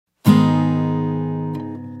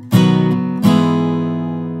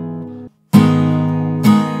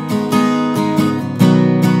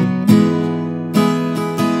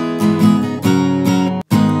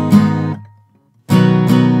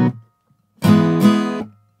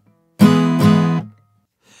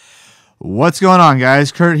What's going on,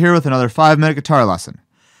 guys? Kurt here with another 5-minute guitar lesson.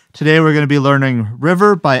 Today we're going to be learning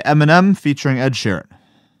River by Eminem featuring Ed Sheeran.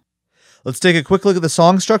 Let's take a quick look at the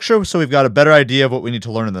song structure so we've got a better idea of what we need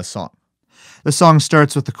to learn in this song. The song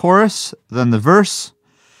starts with the chorus, then the verse,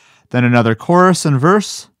 then another chorus and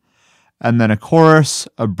verse, and then a chorus,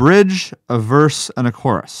 a bridge, a verse, and a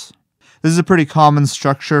chorus. This is a pretty common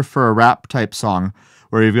structure for a rap type song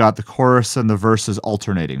where you've got the chorus and the verses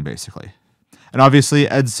alternating basically. And obviously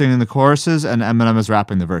Ed's singing the choruses and Eminem is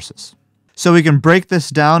rapping the verses. So we can break this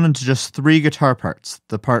down into just 3 guitar parts.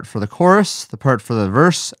 The part for the chorus, the part for the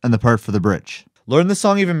verse, and the part for the bridge. Learn the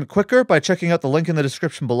song even quicker by checking out the link in the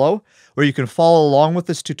description below, where you can follow along with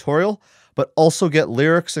this tutorial, but also get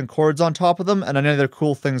lyrics and chords on top of them and any other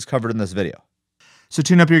cool things covered in this video. So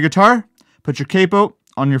tune up your guitar, put your capo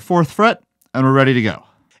on your 4th fret, and we're ready to go.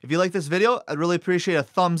 If you like this video, I'd really appreciate a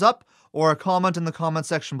thumbs up or a comment in the comment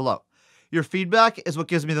section below. Your feedback is what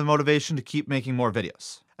gives me the motivation to keep making more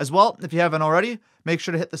videos. As well, if you haven't already, make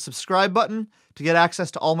sure to hit the subscribe button to get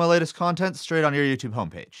access to all my latest content straight on your YouTube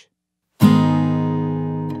homepage.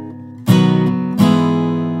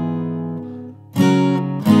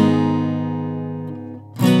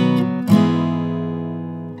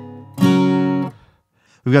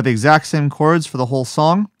 We've got the exact same chords for the whole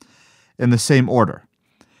song in the same order.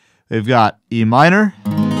 We've got E minor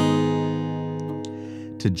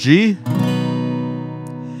to G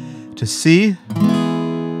to C,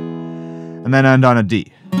 and then end on a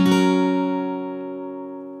D.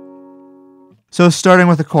 So starting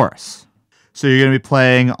with the chorus. So you're going to be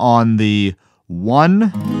playing on the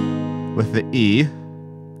 1 with the E,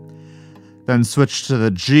 then switch to the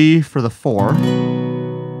G for the 4,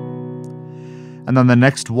 and then the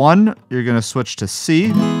next 1, you're going to switch to C,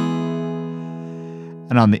 and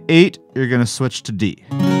on the 8, you're going to switch to D.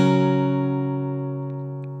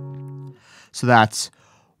 So that's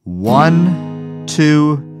 1,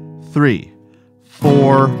 2, 3,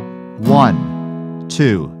 4, 1,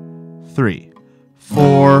 2, 3,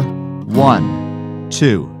 4, 1,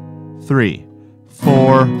 2, 3,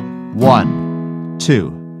 4, 1,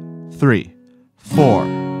 2, 3, 4.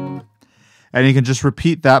 And you can just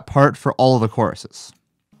repeat that part for all of the choruses.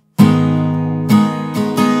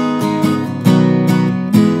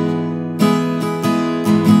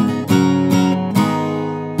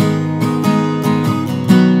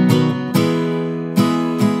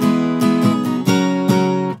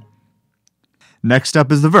 Next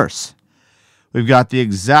up is the verse. We've got the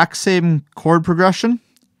exact same chord progression,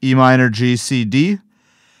 E minor, G, C, D,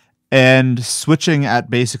 and switching at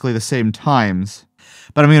basically the same times.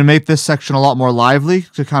 But I'm going to make this section a lot more lively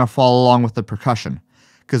to kind of follow along with the percussion,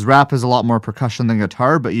 because rap is a lot more percussion than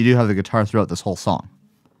guitar, but you do have the guitar throughout this whole song.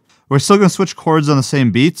 We're still going to switch chords on the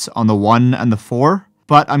same beats on the 1 and the 4,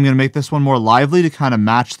 but I'm going to make this one more lively to kind of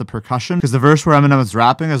match the percussion, because the verse where Eminem is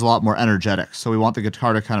rapping is a lot more energetic, so we want the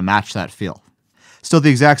guitar to kind of match that feel. Still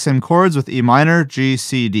the exact same chords with E minor, G,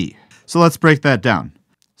 C, D. So let's break that down.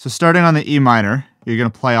 So starting on the E minor, you're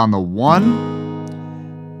going to play on the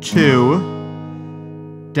 1,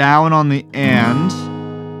 2, down on the and,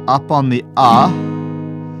 up on the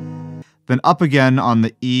then up again on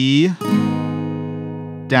the E,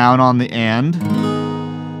 down on the and,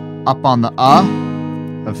 up on the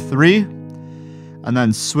of 3, and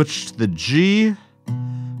then switch to the G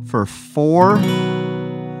for 4,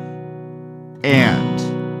 and.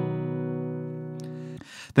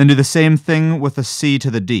 Then do the same thing with the C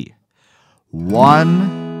to the D.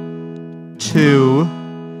 1, 2,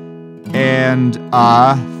 and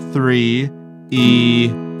 3,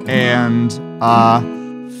 E, and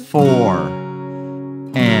 4,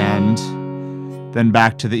 and then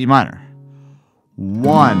back to the E minor.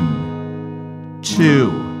 1,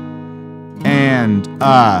 2, and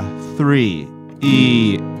 3,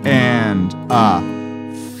 E, and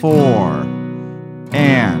 4,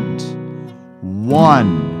 and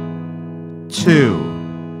 1, 2,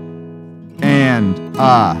 and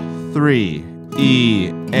 3, E,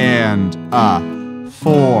 and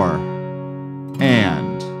 4,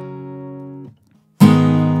 and.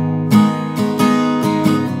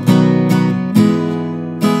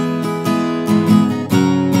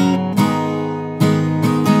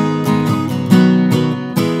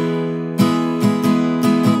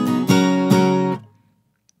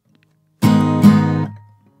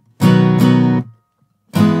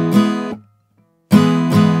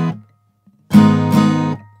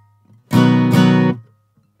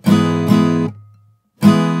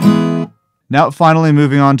 Now finally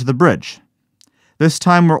moving on to the bridge. This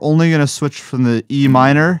time we're only going to switch from the E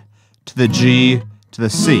minor to the G to the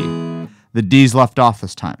C. The D's left off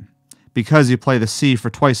this time, because you play the C for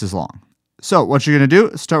twice as long. So what you're going to do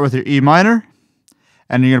is start with your E minor,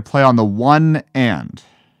 and you're going to play on the 1 and.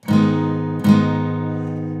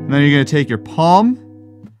 And then you're going to take your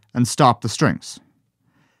palm and stop the strings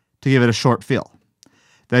to give it a short feel.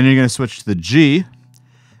 Then you're going to switch to the G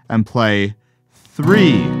and play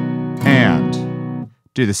 3 and.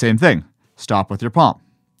 Do the same thing. Stop with your palm.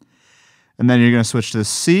 And then you're going to switch to the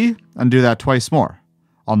C and do that twice more.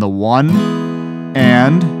 On the 1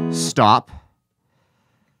 and stop.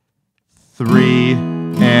 3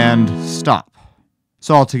 and stop.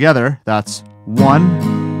 So all together, that's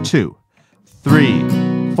 1, 2,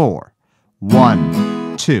 3, 4.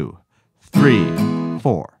 1, 2, 3,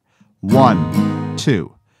 4. 1,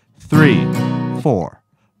 2, 3, 4.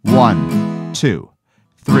 1, 2,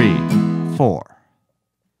 3, 4.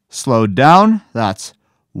 Slowed down, that's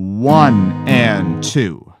 1 and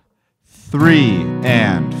 2, 3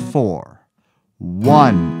 and 4,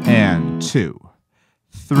 1 and 2,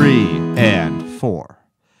 3 and 4,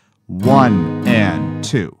 1 and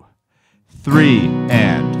 2, 3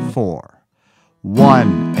 and 4,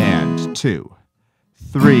 1 and 2,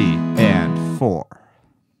 3 and 4.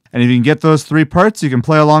 And if you can get those 3 parts, you can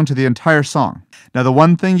play along to the entire song. Now, the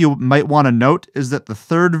one thing you might want to note is that the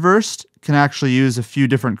third verse can actually use a few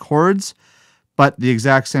different chords, but the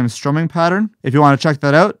exact same strumming pattern. If you want to check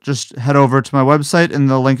that out, just head over to my website in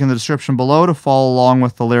the link in the description below to follow along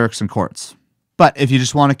with the lyrics and chords. But if you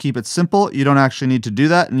just want to keep it simple, you don't actually need to do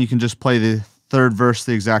that, and you can just play the third verse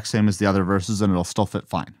the exact same as the other verses, and it'll still fit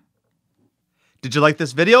fine. Did you like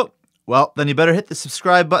this video? Well, then you better hit the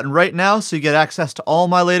subscribe button right now so you get access to all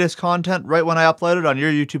my latest content right when I upload it on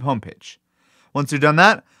your YouTube homepage. Once you've done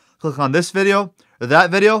that, click on this video or that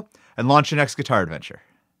video and launch your next guitar adventure.